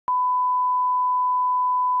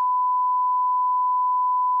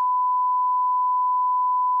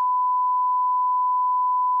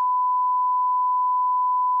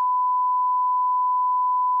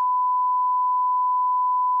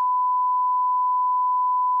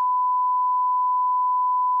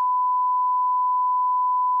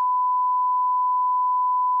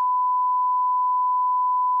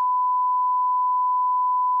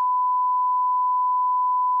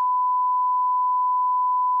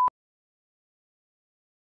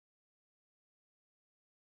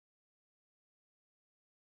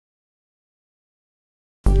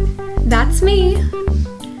That's me.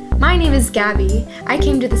 My name is Gabby. I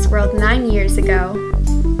came to this world 9 years ago.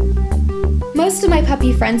 Most of my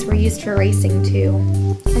puppy friends were used for racing too.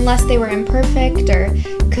 Unless they were imperfect or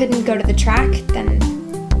couldn't go to the track, then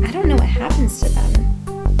I don't know what happens to them.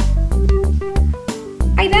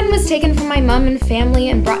 I then was taken from my mom and family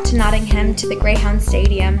and brought to Nottingham to the Greyhound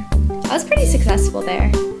Stadium. I was pretty successful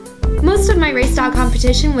there. Most of my race dog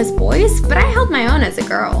competition was boys, but I held my own as a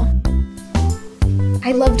girl.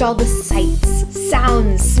 I loved all the sights,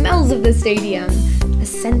 sounds, smells of the stadium. A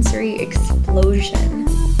sensory explosion.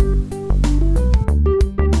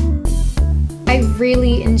 I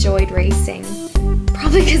really enjoyed racing,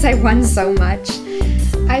 probably because I won so much.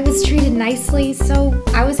 I was treated nicely, so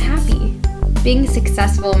I was happy. Being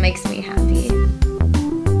successful makes me happy.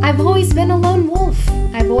 I've always been a lone wolf.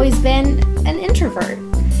 I've always been an introvert.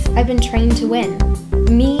 I've been trained to win.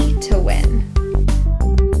 Me to win.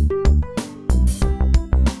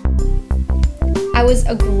 I was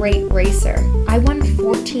a great racer. I won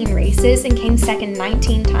 14 races and came second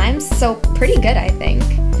 19 times, so pretty good, I think.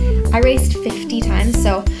 I raced 50 times,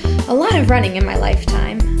 so a lot of running in my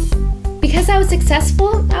lifetime. Because I was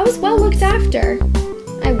successful, I was well looked after.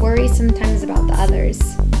 I worry sometimes about the others.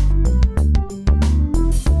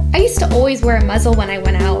 I used to always wear a muzzle when I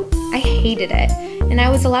went out. I hated it, and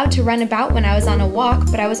I was allowed to run about when I was on a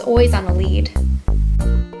walk, but I was always on a lead.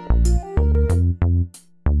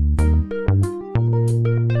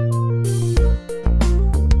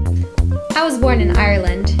 I was born in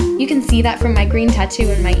Ireland. You can see that from my green tattoo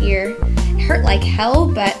in my ear. It hurt like hell,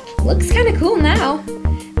 but looks kinda cool now.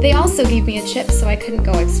 They also gave me a chip so I couldn't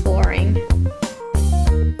go exploring.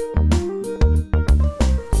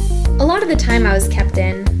 A lot of the time I was kept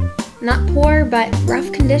in. Not poor, but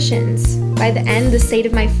rough conditions. By the end, the state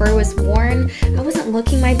of my fur was worn, I wasn't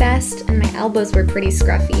looking my best, and my elbows were pretty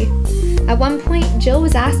scruffy. At one point, Jill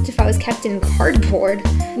was asked if I was kept in cardboard.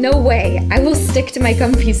 No way, I will stick to my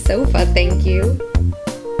comfy sofa, thank you.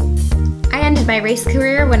 I ended my race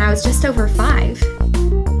career when I was just over 5.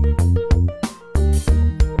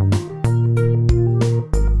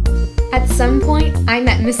 At some point, I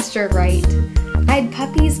met Mr. Right. I had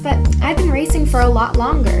puppies, but I've been racing for a lot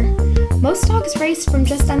longer. Most dogs raced from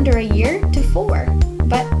just under a year to 4,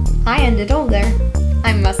 but I ended older.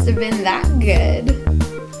 I must have been that good.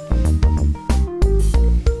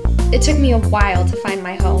 It took me a while to find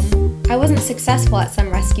my home. I wasn't successful at some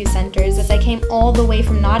rescue centers as I came all the way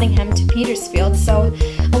from Nottingham to Petersfield, so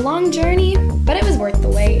a long journey, but it was worth the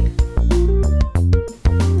wait.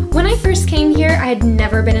 When I first came here, I had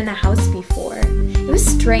never been in a house before. It was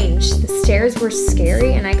strange. The stairs were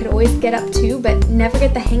scary and I could always get up too, but never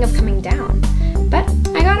get the hang of coming down. But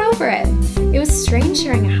I got over it. It was strange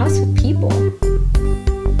sharing a house with people.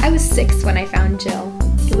 I was 6 when I found Jill.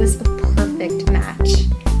 It was a perfect match.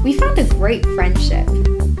 We found a great friendship.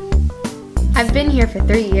 I've been here for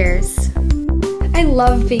 3 years. I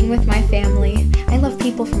love being with my family. I love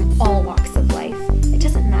people from all walks of life. It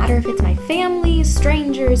doesn't matter if it's my family,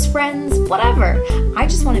 strangers, friends, whatever. I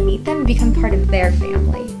just want to meet them and become part of their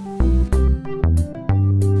family.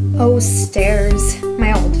 Oh, stairs,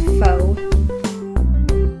 my old foe.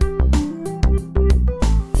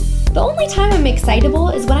 The only time I'm excitable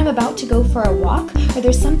is when I'm about to go for a walk or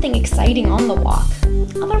there's something exciting on the walk.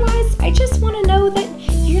 Otherwise, I just want to know that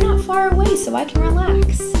you're not far away so I can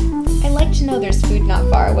relax. I like to know there's food not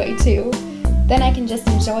far away too. Then I can just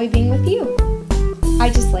enjoy being with you. I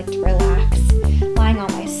just like to relax, lying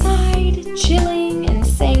on my side, chilling, and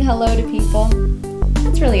saying hello to people.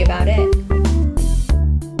 That's really about it.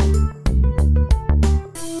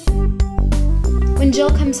 When Jill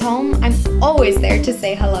comes home, I'm always there to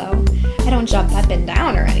say hello. I don't jump up and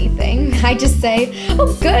down or anything. I just say,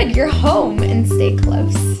 "Oh good, you're home," and stay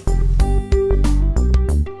close.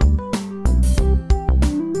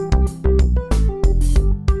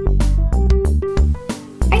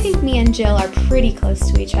 I think me and Jill are pretty close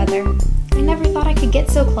to each other. I never thought I could get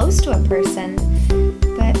so close to a person,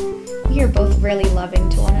 but we are both really loving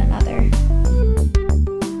to one another.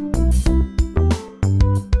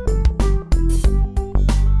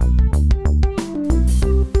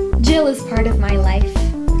 Jill is part of my life.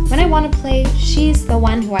 When I want to play, she's the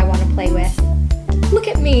one who I want to play with. Look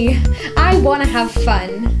at me! I want to have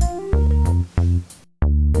fun.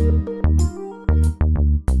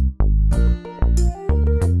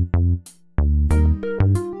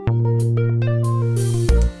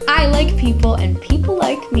 I like people and people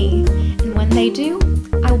like me, and when they do,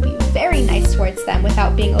 I will be very nice towards them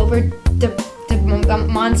without being over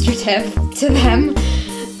demonstrative to them.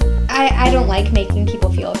 I don't like making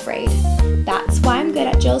people feel afraid. That's why I'm good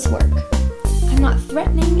at Jill's work. I'm not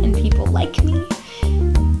threatening and people like me.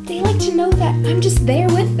 They they like to know that I'm just there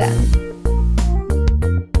with them.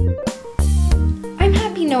 I'm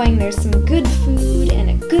happy knowing there's some good food and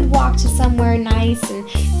a good walk to somewhere nice and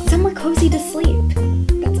somewhere cozy to sleep.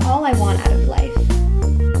 That's all I want out of life.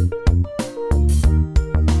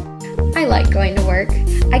 I like going to work.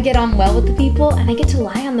 I get on well with the people and I get to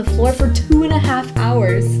lie on the floor for 2.5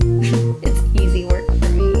 hours. It's easy work for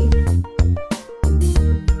me.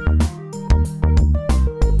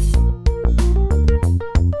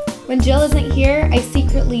 When Jill isn't here, I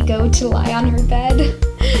secretly go to lie on her bed.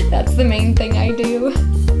 That's the main thing I do.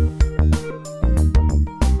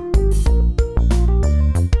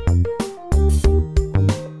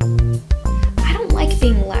 I don't like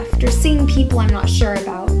being left or seeing people I'm not sure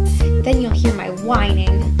about. Then you'll hear my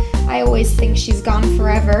whining. I always think she's gone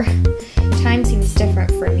forever. Time seems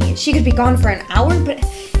different for me. She could be gone for an hour, but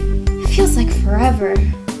it feels like forever.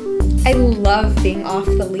 I love being off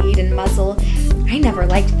the lead and muzzle. I never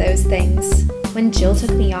liked those things. When Jill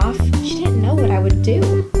took me off, she didn't know what I would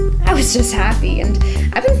do. I was just happy, and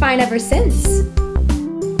I've been fine ever since.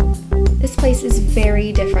 This place is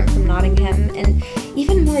very different from Nottingham, and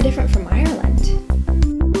even more different from Ireland.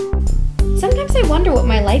 Sometimes I wonder what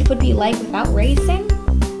my life would be like without racing,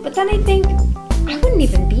 but then I think I wouldn't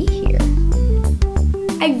even be here.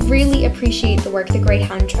 I really appreciate the work the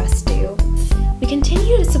Greyhound Trust do. We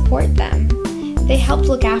continue to support them. They helped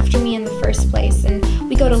look after me in the first place, and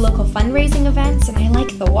we go to local fundraising events, and I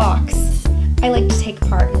like the walks. I like to take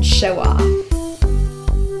part and show off.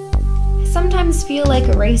 I sometimes feel like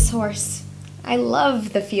a racehorse. I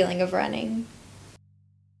love the feeling of running.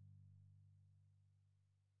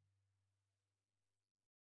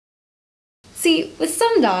 See, with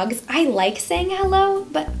some dogs, I like saying hello,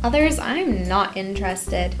 but others I'm not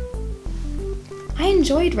interested. I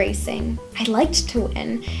enjoyed racing. I liked to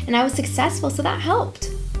win, and I was successful, so that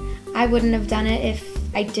helped. I wouldn't have done it if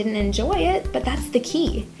I didn't enjoy it, but that's the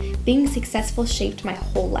key. Being successful shaped my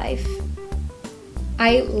whole life.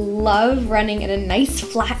 I love running in a nice,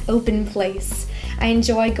 flat, open place. I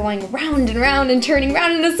enjoy going round and round and turning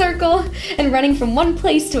round in a circle and running from one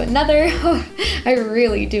place to another. Oh, I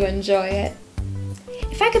really do enjoy it.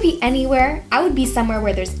 If I could be anywhere, I would be somewhere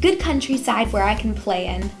where there's good countryside where I can play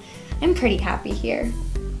in. I'm pretty happy here.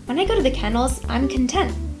 When I go to the kennels, I'm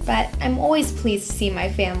content, but I'm always pleased to see my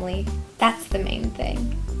family. That's the main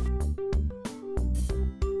thing.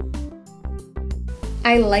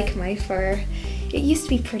 I like my fur. It used to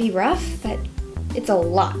be pretty rough, but it's a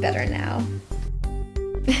lot better now.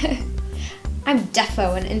 I'm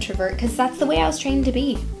defo an introvert because that's the way I was trained to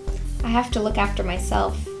be. I have to look after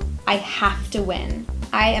myself. I have to win.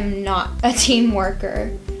 I am not a team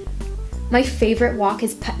worker. My favorite walk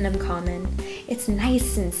is Putnam Common. It's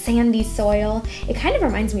nice and sandy soil. It kind of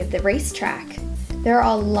reminds me of the racetrack. There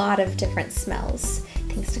are a lot of different smells,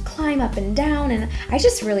 things to climb up and down, and I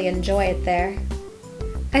just really enjoy it there.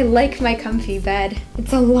 I like my comfy bed.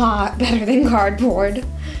 It's a lot better than cardboard.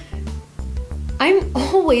 I'm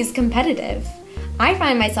always competitive. I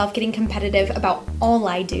find myself getting competitive about all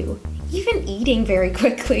I do, even eating very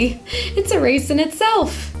quickly. It's a race in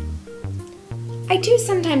itself. I do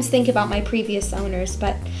sometimes think about my previous owners,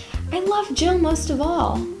 but I love Jill most of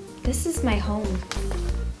all. This is my home.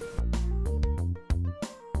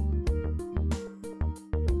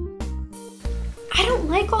 I don't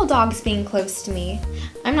like all dogs being close to me.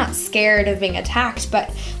 I'm not scared of being attacked,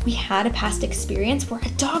 but we had a past experience where a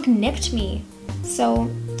dog nipped me.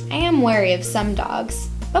 So I am wary of some dogs,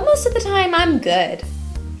 but most of the time I'm good.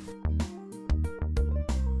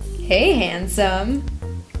 Hey, handsome.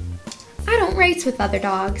 I don't race with other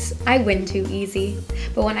dogs. I win too easy.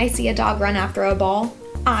 But when I see a dog run after a ball,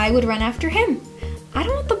 I would run after him. I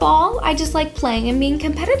don't want the ball, I just like playing and being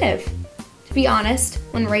competitive. To be honest,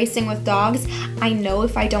 when racing with dogs, I know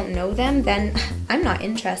if I don't know them, then I'm not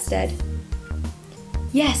interested.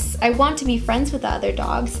 Yes, I want to be friends with the other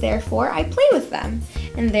dogs, therefore I play with them.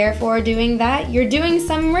 And therefore doing that, you're doing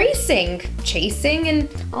some racing, chasing, and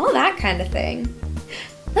all that kind of thing.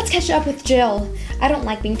 Let's catch up with Jill. I don't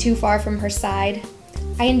like being too far from her side.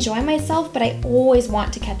 I enjoy myself, but I always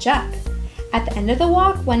want to catch up. At the end of the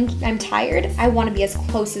walk, when I'm tired, I want to be as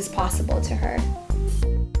close as possible to her.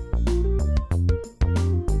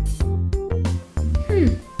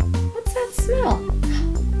 What's that smell?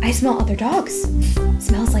 I smell other dogs.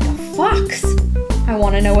 Smells like a fox. I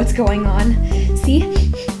want to know what's going on. See,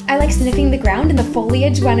 I like sniffing the ground and the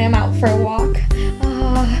foliage when I'm out for a walk.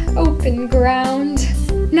 Open ground.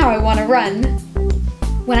 Now I want to run.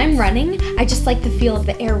 When I'm running, I just like the feel of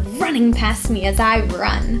the air running past me as I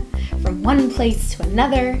run. From one place to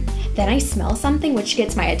another. Then I smell something which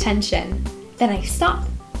gets my attention. Then I stop.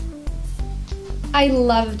 I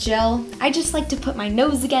love Jill. I just like to put my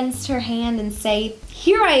nose against her hand and say,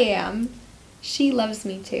 "Here I am." She loves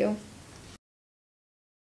me too.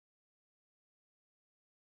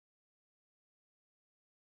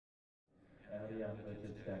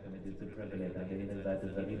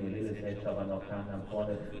 Aber noch nach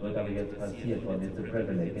vorne wird aber jetzt passiert von It's a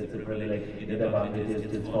Privilege, It's a Privilege, jeder war mit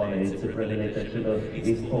jetzt vorne, It's a Privilege, der Schüler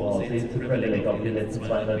ist voraus, It's a Privilege auf die letzten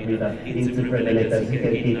 200 Metern, It's a Privilege, der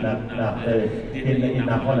Sieger geht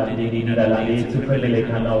nach Holland, in die Niederlande, It's a Privilege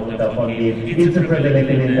kann auch davon gehen, It's a Privilege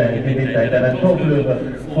gewinnt dahinter, dann Toplöwe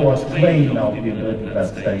vor Twain auf dem dritten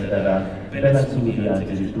Platz dahinter dann, Benazzu die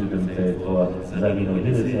einzige Stute im Feld vor Savino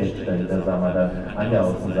Hilleshage, dahinter sagen wir dann an der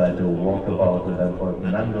Außenseite Walkabout und dann folgt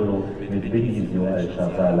Nandolo mit Benicio El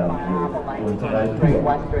Shazalam und 3 Tour.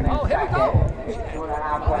 Oh, here we go!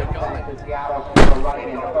 2.5 points back to Seattle,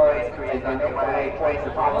 running in first, and then they place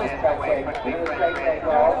the top of the second. We straight they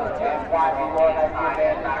go, and why we more than you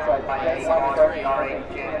in, but they want to go and I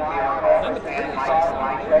on over, and straight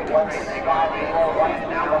one, they got me more right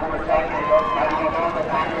now, we're taking those guys on the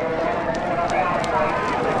back of the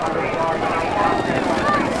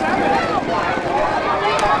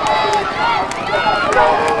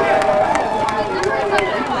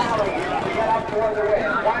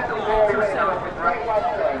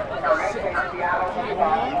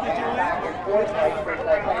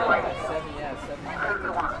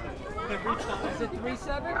Is it 3-7?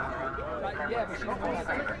 Yeah, but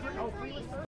she's